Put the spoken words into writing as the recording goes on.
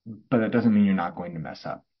but that doesn't mean you're not going to mess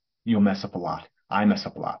up. You'll mess up a lot. I mess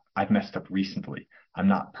up a lot. I've messed up recently. I'm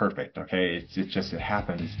not perfect, okay? It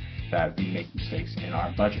happens that we make mistakes in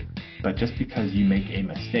our budget. But just because you make a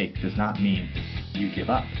mistake does not mean you give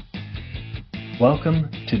up. Welcome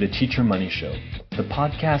to the Teacher Money Show, the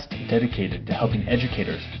podcast dedicated to helping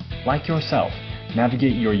educators like yourself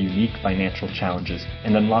navigate your unique financial challenges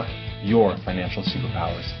and unlock your financial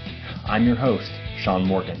superpowers. I'm your host, Sean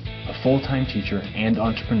Morgan, a full-time teacher and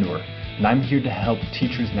entrepreneur, and I'm here to help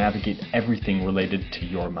teachers navigate everything related to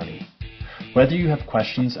your money. Whether you have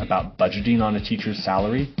questions about budgeting on a teacher's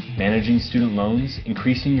salary, managing student loans,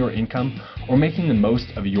 increasing your income, or making the most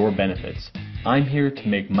of your benefits, I'm here to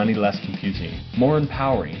make money less confusing, more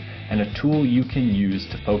empowering, and a tool you can use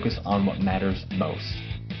to focus on what matters most.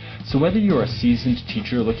 So whether you're a seasoned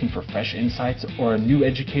teacher looking for fresh insights or a new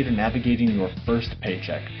educator navigating your first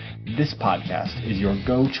paycheck, this podcast is your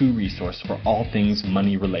go-to resource for all things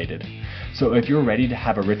money related. So if you're ready to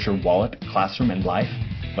have a richer wallet, classroom, and life,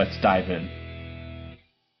 let's dive in.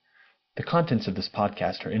 The contents of this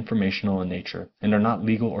podcast are informational in nature and are not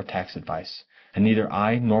legal or tax advice, and neither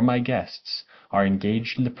I nor my guests are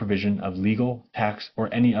engaged in the provision of legal, tax,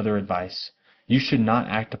 or any other advice. You should not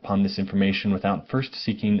act upon this information without first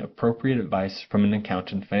seeking appropriate advice from an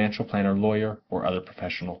accountant, financial planner, lawyer, or other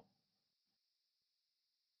professional.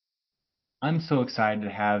 I'm so excited to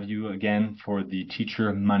have you again for the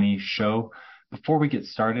Teacher Money Show. Before we get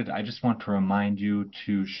started, I just want to remind you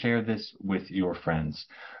to share this with your friends.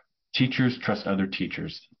 Teachers trust other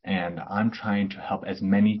teachers, and I'm trying to help as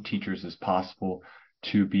many teachers as possible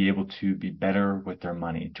to be able to be better with their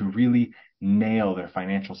money, to really nail their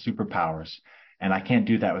financial superpowers. And I can't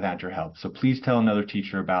do that without your help. So please tell another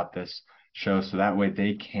teacher about this show so that way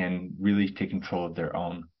they can really take control of their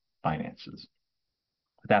own finances.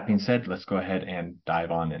 With that being said, let's go ahead and dive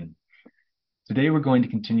on in. Today we're going to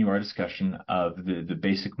continue our discussion of the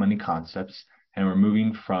basic money concepts, and we're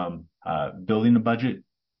moving from building a budget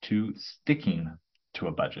to sticking to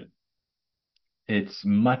a budget. It's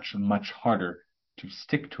much, much harder to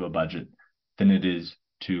stick to a budget than it is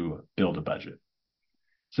to build a budget.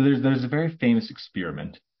 So there's a very famous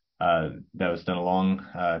experiment that was done a long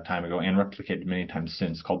time ago and replicated many times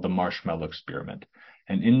since, called the Marshmallow experiment.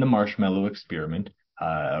 And in the Marshmallow experiment,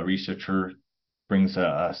 a researcher brings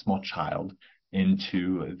a small child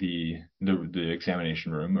into the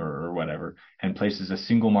examination room or whatever, and places a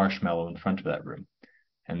single marshmallow in front of that room.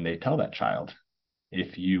 And they tell that child,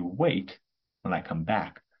 if you wait, when I come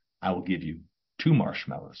back, I will give you 2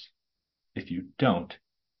 marshmallows. If you don't,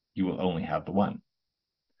 you will only have the 1.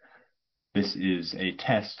 This is a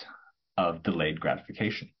test of delayed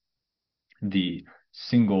gratification. The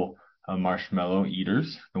single marshmallow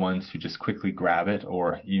eaters, the ones who just quickly grab it,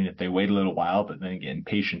 or even if they wait a little while but then get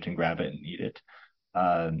impatient and grab it and eat it,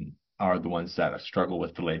 are the ones that struggle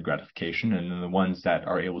with delayed gratification. And then the ones that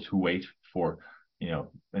are able to wait for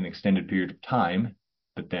an extended period of time,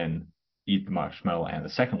 but then eat the marshmallow and the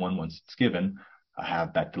second one once it's given,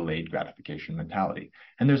 have that delayed gratification mentality.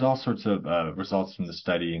 And there's all sorts of results from the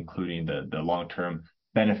study, including the long-term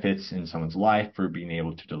benefits in someone's life for being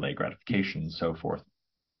able to delay gratification and so forth.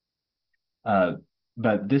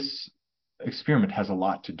 But this experiment has a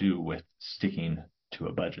lot to do with sticking to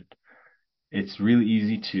a budget. It's really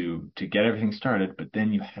easy to get everything started, but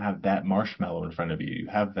then you have that marshmallow in front of you. You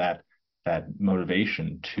have that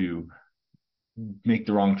motivation to make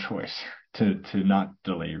the wrong choice, to not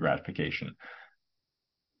delay your gratification.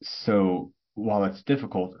 So while it's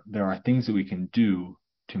difficult, there are things that we can do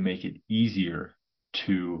to make it easier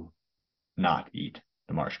to not eat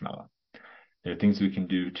the marshmallow. There are things we can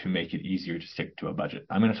do to make it easier to stick to a budget.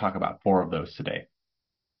 I'm going to talk about 4 of those today.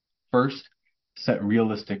 First, set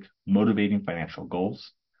realistic, motivating financial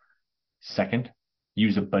goals. Second,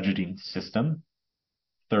 use a budgeting system.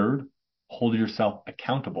 Third, hold yourself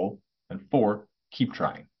accountable. And 4, keep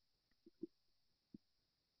trying.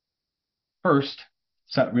 First,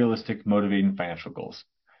 set realistic, motivating financial goals.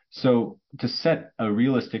 So to set a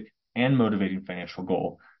realistic and motivating financial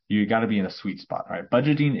goal, you got to be in a sweet spot, right?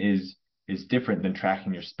 Budgeting is different than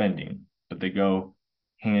tracking your spending, but they go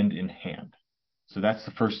hand in hand. So that's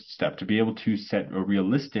the first step. To be able to set a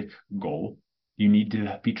realistic goal, you need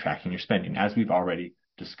to be tracking your spending, as we've already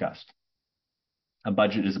discussed. A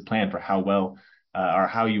budget is a plan for how well or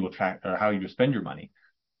how you will track or how you will spend your money.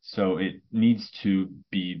 So it needs to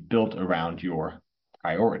be built around your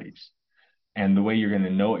priorities. And the way you're going to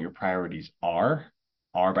know what your priorities are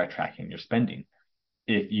by tracking your spending.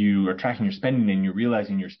 If you are tracking your spending and you're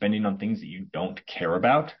realizing you're spending on things that you don't care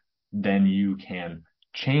about, then you can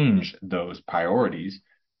change those priorities,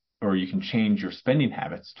 or you can change your spending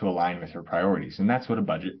habits to align with your priorities. And that's what a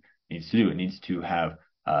budget needs to do. It needs to have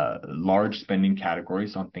large spending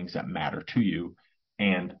categories on things that matter to you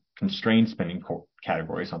and constrained spending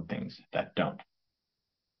categories on things that don't.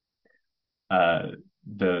 Uh,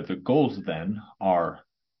 the goals then are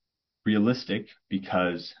realistic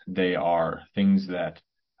because they are things that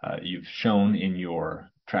you've shown in your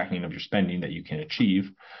tracking of your spending that you can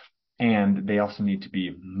achieve. And they also need to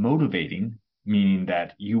be motivating, meaning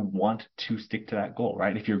that you want to stick to that goal,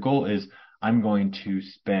 right? If your goal is, I'm going to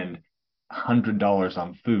spend $100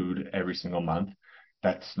 on food every single month,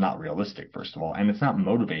 that's not realistic, first of all. And it's not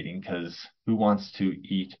motivating because who wants to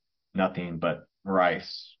eat nothing but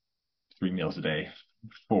rice 3 meals a day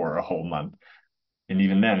for a whole month? And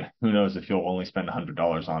even then, who knows if you'll only spend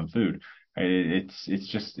 $100 on food?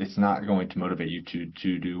 It's not going to motivate you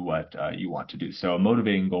to do what you want to do. So a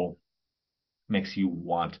motivating goal makes you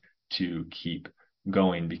want to keep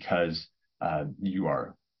going because you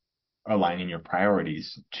are aligning your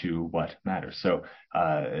priorities to what matters. So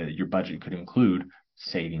your budget could include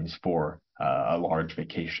savings for a large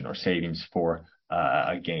vacation, or savings for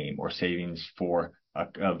a game, or savings for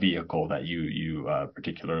a vehicle that you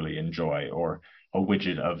particularly enjoy, or a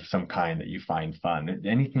widget of some kind that you find fun.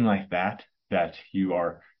 Anything like that you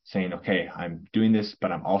are saying, okay, I'm doing this,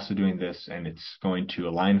 but I'm also doing this, and it's going to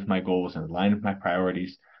align with my goals and align with my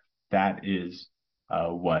priorities. That is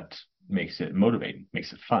what makes it motivating,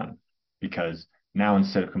 makes it fun. Because now,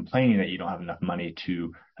 instead of complaining that you don't have enough money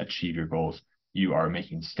to achieve your goals, you are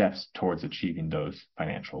making steps towards achieving those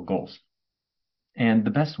financial goals. And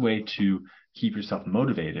the best way to keep yourself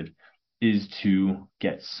motivated is to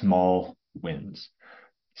get small wins.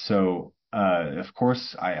 So, of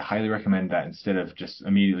course, I highly recommend that instead of just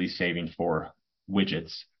immediately saving for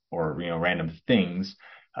widgets or random things,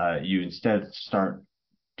 you instead start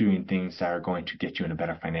doing things that are going to get you in a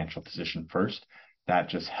better financial position first. That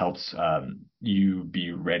just helps you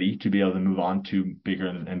be ready to be able to move on to bigger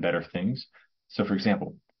and better things. So, for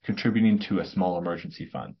example, contributing to a small emergency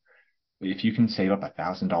fund. If you can save up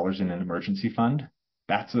 $1,000 in an emergency fund,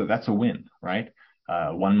 that's a win, right?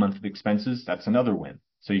 1 month of expenses, that's another win.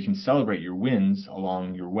 So you can celebrate your wins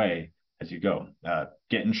along your way as you go.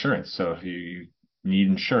 Get insurance. So if you need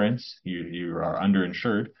insurance, you are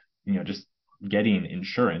underinsured, just getting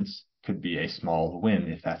insurance could be a small win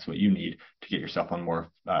if that's what you need to get yourself on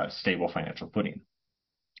more stable financial footing.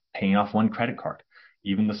 Paying off one credit card,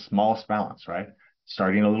 even the smallest balance, right?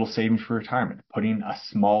 Starting a little savings for retirement, putting a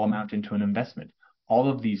small amount into an investment. All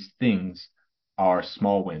of these things are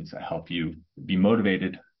small wins that help you be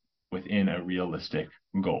motivated within a realistic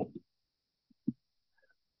goal.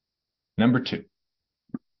 Number 2,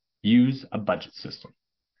 use a budget system.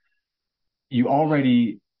 You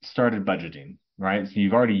already started budgeting, right? So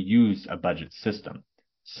you've already used a budget system.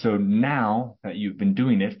 So now that you've been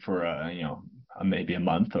doing it for maybe a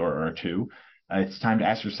month or two, it's time to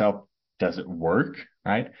ask yourself, does it work,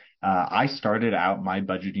 right? I started out my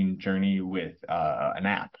budgeting journey with an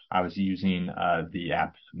app. I was using the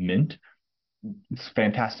app Mint. It's a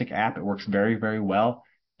fantastic app. It works very, very well.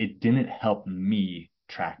 It didn't help me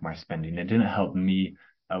track my spending. It didn't help me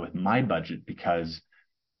with my budget because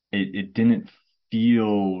it didn't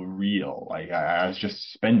feel real. Like I was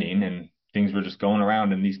just spending and things were just going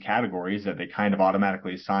around in these categories that they kind of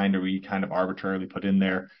automatically assigned or we kind of arbitrarily put in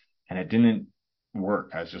there, and it didn't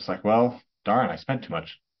work. I was just like, well, darn, I spent too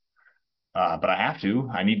much. But I have to.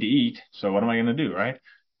 I need to eat. So what am I going to do, right?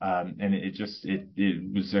 And it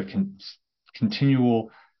was a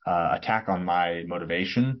continual attack on my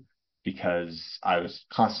motivation because I was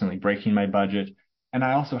constantly breaking my budget, and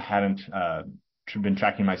I also hadn't been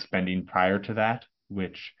tracking my spending prior to that,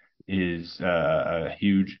 which is a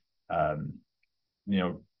huge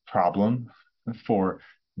problem for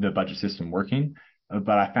the budget system working.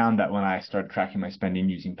 But I found that when I started tracking my spending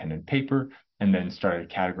using pen and paper, and then started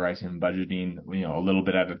categorizing and budgeting, a little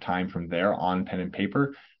bit at a time from there on pen and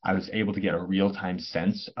paper, I was able to get a real-time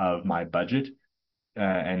sense of my budget,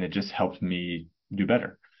 and it just helped me do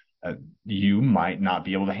better. You might not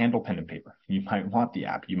be able to handle pen and paper. You might want the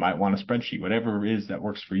app. You might want a spreadsheet, whatever it is that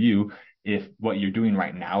works for you. If what you're doing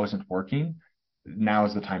right now isn't working, now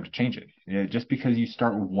is the time to change it. Just because you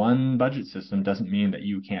start one budget system doesn't mean that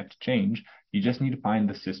you can't change. You just need to find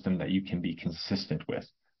the system that you can be consistent with.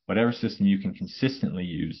 Whatever system you can consistently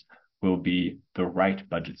use will be the right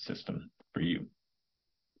budget system for you.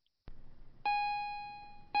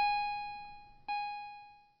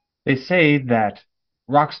 They say that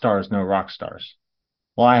rock stars know rock stars.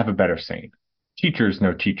 Well, I have a better saying. Teachers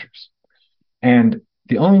know teachers. And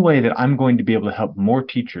the only way that I'm going to be able to help more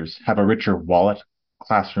teachers have a richer wallet,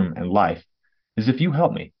 classroom, and life is if you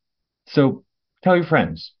help me. So tell your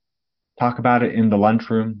friends. Talk about it in the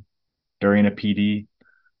lunchroom. during a PD,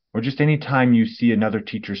 or just any time you see another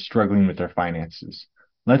teacher struggling with their finances.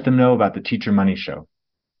 Let them know about the Teacher Money Show.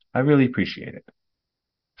 I really appreciate it.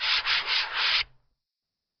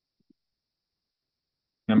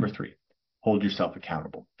 Number three, hold yourself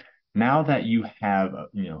accountable. Now that you have,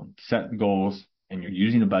 set goals and you're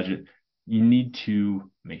using a budget, you need to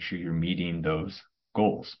make sure you're meeting those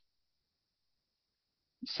goals.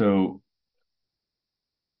 So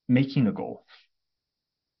making a goal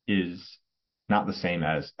is not the same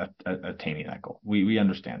as attaining that goal. We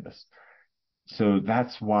understand this. So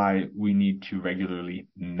that's why we need to regularly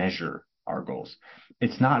measure our goals.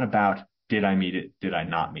 It's not about did I meet it, did I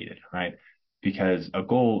not meet it, right? Because a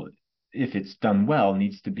goal, if it's done well,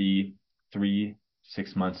 needs to be 3,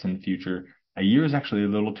 6 months in the future. A year is actually a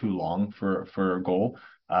little too long for a goal.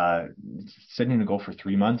 Uh, Setting a goal for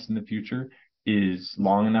 3 months in the future is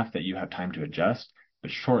long enough that you have time to adjust,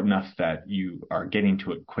 but short enough that you are getting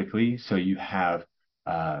to it quickly, so you have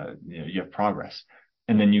you have progress,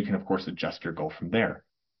 and then you can of course adjust your goal from there.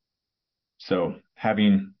 So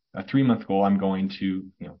having a 3 month goal, I'm going to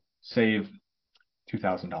save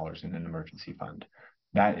 $2,000 in an emergency fund.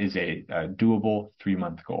 That is a doable 3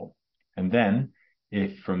 month goal. And then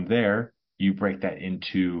if from there you break that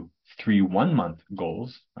into 3 1 month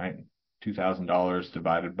goals, right? $2,000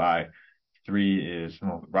 divided by 3 is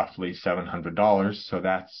roughly $700. So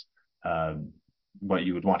that's uh, what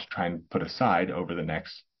you would want to try and put aside over the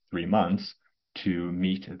next 3 months to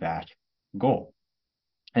meet that goal.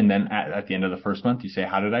 And then at the end of the first month, you say,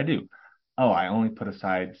 how did I do? Oh, I only put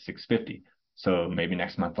aside 650. So maybe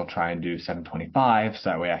next month I'll try and do 725 so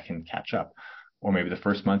that way I can catch up. Or maybe the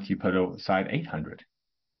first month you put aside 800.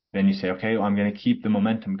 Then you say, okay, well, I'm going to keep the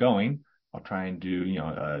momentum going. I'll try and do,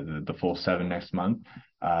 the full 7 next month.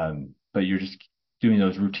 But you're just doing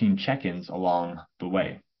those routine check-ins along the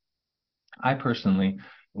way. I personally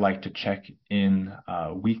like to check in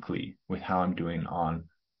weekly with how I'm doing on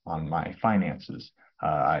my finances.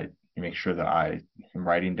 I make sure that I am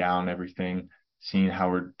writing down everything, seeing how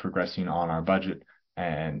we're progressing on our budget,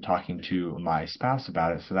 and talking to my spouse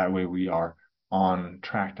about it, so that way we are on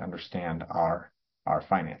track to understand our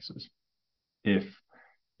finances. If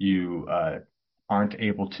you aren't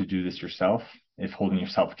able to do this yourself, if holding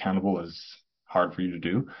yourself accountable is hard for you to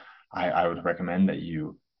do, I would recommend that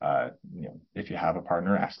if you have a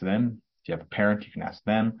partner, ask them. If you have a parent, you can ask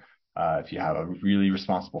them. If you have a really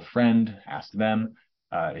responsible friend, ask them.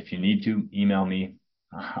 If you need to, email me.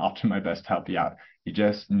 I'll do my best to help you out. You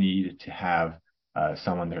just need to have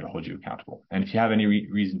someone there to hold you accountable. And if you have any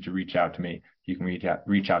reason to reach out to me, you can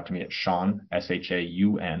reach out to me at Shaun,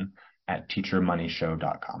 SHAUN, at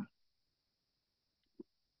teachermoneyshow.com.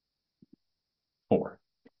 4.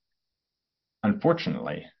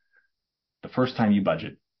 Unfortunately, the first time you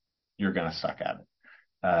budget, you're going to suck at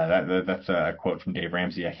it. That's a quote from Dave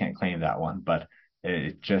Ramsey. I can't claim that one, but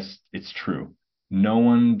it's true. No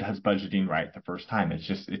one does budgeting right the first time.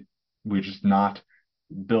 We're just not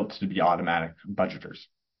built to be automatic budgeters.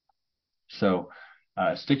 So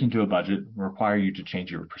sticking to a budget will require you to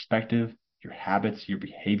change your perspective, your habits, your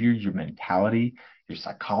behavior, your mentality, your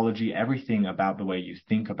psychology, everything about the way you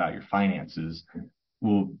think about your finances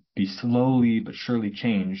will be slowly but surely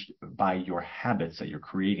changed by your habits that you're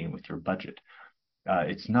creating with your budget.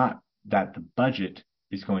 It's not that the budget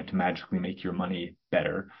is going to magically make your money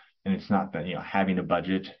better, and it's not that having a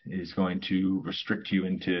budget is going to restrict you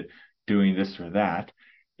into doing this or that.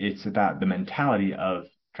 It's about the mentality of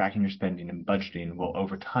tracking your spending and budgeting will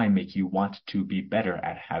over time make you want to be better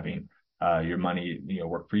at having your money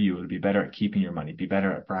work for you. It'll be better at keeping your money, be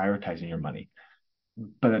better at prioritizing your money.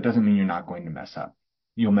 But that doesn't mean you're not going to mess up.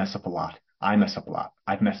 You'll mess up a lot. I mess up a lot.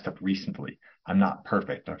 I've messed up recently. I'm not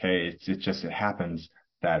perfect, okay? It happens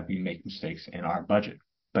that we make mistakes in our budget.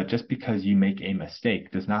 But just because you make a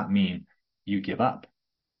mistake does not mean you give up,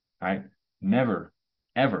 right? Never,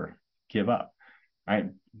 ever give up, right?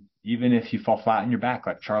 Even if you fall flat on your back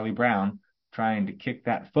like Charlie Brown trying to kick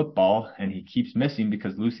that football and he keeps missing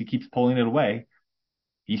because Lucy keeps pulling it away,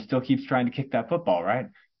 he still keeps trying to kick that football, right?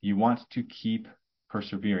 You want to keep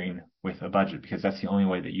persevering with a budget because that's the only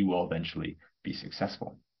way that you will eventually be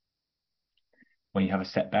successful. When you have a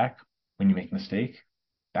setback, when you make a mistake,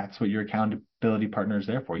 that's what your accountability partner is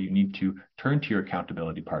there for. You need to turn to your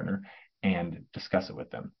accountability partner and discuss it with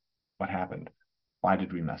them. What happened? Why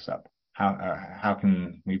did we mess up? How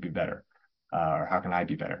can we be better? Or how can I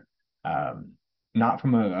be better? Not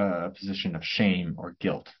from a position of shame or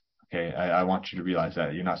guilt. Okay, I want you to realize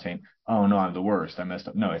that you're not saying, "Oh no, I'm the worst. I messed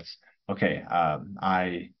up." No, it's okay.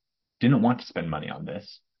 I didn't want to spend money on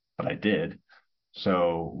this, but I did.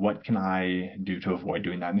 So what can I do to avoid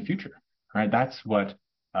doing that in the future? Right? That's what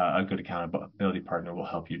a good accountability partner will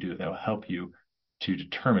help you do. They'll help you to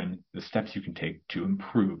determine the steps you can take to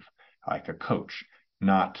improve, like a coach.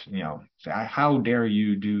 Not, say, how dare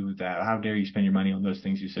you do that? How dare you spend your money on those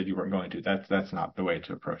things you said you weren't going to? That's not the way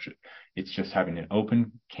to approach it. It's just having an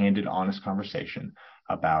open, candid, honest conversation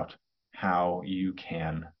about how you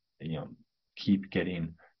can, keep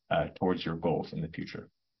getting towards your goals in the future.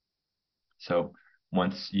 So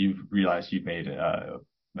once you've realized you've made a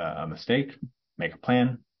mistake, make a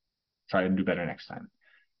plan, try to do better next time.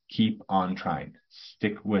 Keep on trying.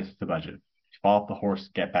 Stick with the budget. Fall off the horse,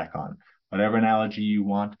 get back on. Whatever analogy you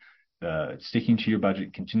want, sticking to your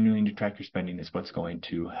budget, continuing to track your spending is what's going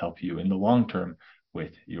to help you in the long term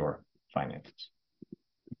with your finances.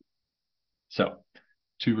 So,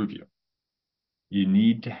 to review, you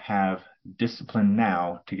need to have discipline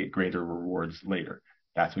now to get greater rewards later.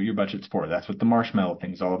 That's what your budget's for. That's what the marshmallow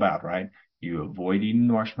thing's all about, right? You avoid eating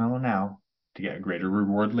the marshmallow now to get a greater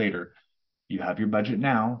reward later. You have your budget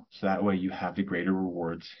now, so that way you have the greater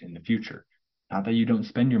rewards in the future. Not that you don't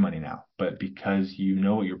spend your money now, but because you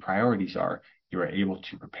know what your priorities are, you are able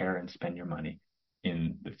to prepare and spend your money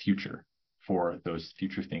in the future for those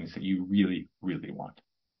future things that you really, really want.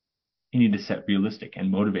 You need to set realistic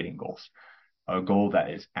and motivating goals. A goal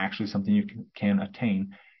that is actually something you can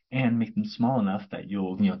attain, and make them small enough that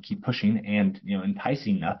you'll keep pushing, and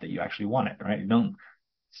enticing enough that you actually want it, right? Don't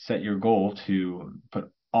set your goal to put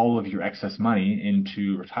all of your excess money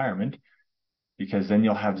into retirement, because then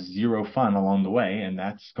you'll have zero fun along the way, and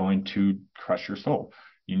that's going to crush your soul.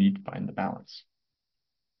 You need to find the balance.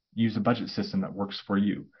 Use a budget system that works for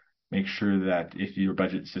you. Make sure that if your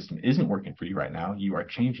budget system isn't working for you right now, you are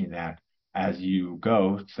changing that as you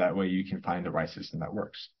go, so that way you can find the right system that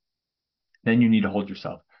works. Then you need to hold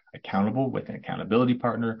yourself accountable with an accountability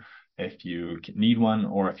partner if you need one,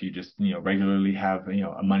 or if you just regularly have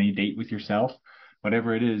a money date with yourself.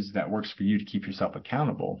 Whatever it is that works for you to keep yourself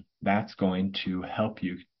accountable, that's going to help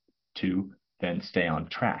you to then stay on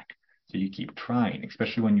track. So you keep trying,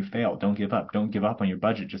 especially when you fail. Don't give up. Don't give up on your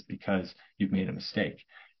budget just because you've made a mistake.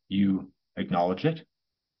 You acknowledge it.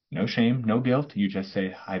 No shame, no guilt. You just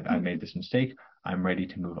say, I made this mistake. I'm ready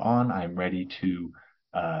to move on. I'm ready to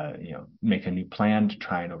make a new plan to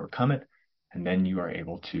try and overcome it. And then you are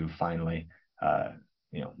able to finally,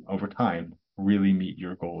 over time, really meet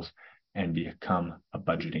your goals and become a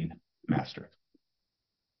budgeting master.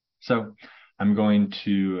 So I'm going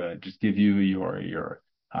to just give you your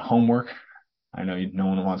homework. I know no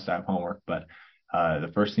one wants to have homework, but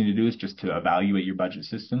the first thing to do is just to evaluate your budget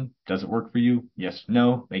system. Does it work for you? Yes,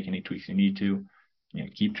 no. Make any tweaks you need to.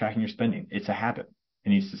 Keep tracking your spending. It's a habit. It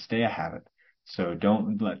needs to stay a habit. So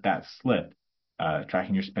don't let that slip.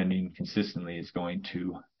 Tracking your spending consistently is going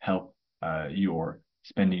to help your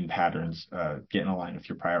spending patterns get in line with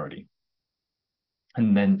your priority.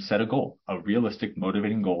 And then set a goal, a realistic,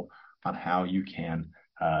 motivating goal on how you can,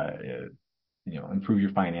 improve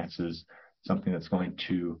your finances, something that's going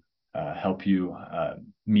to help you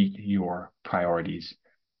meet your priorities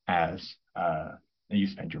as you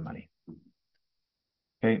spend your money.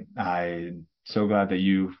 Okay, I'm so glad that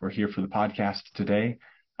you were here for the podcast today.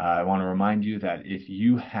 I want to remind you that if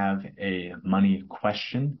you have a money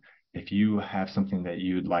question, if you have something that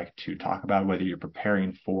you'd like to talk about, whether you're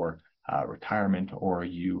preparing for retirement, or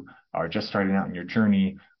you are just starting out in your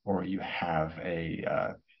journey, or you have a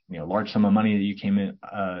large sum of money that you came in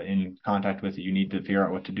contact with that you need to figure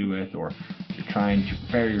out what to do with, or you're trying to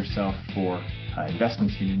prepare yourself for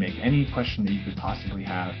investments you need to make, any question that you could possibly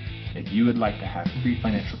have, if you would like to have free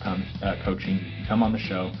financial coaching, you can come on the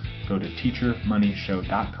show. Go to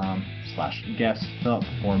teachermoneyshow.com/guest, fill out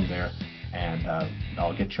the form there, and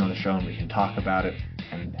I'll get you on the show and we can talk about it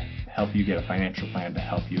and help you get a financial plan to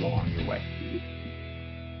help you along your way.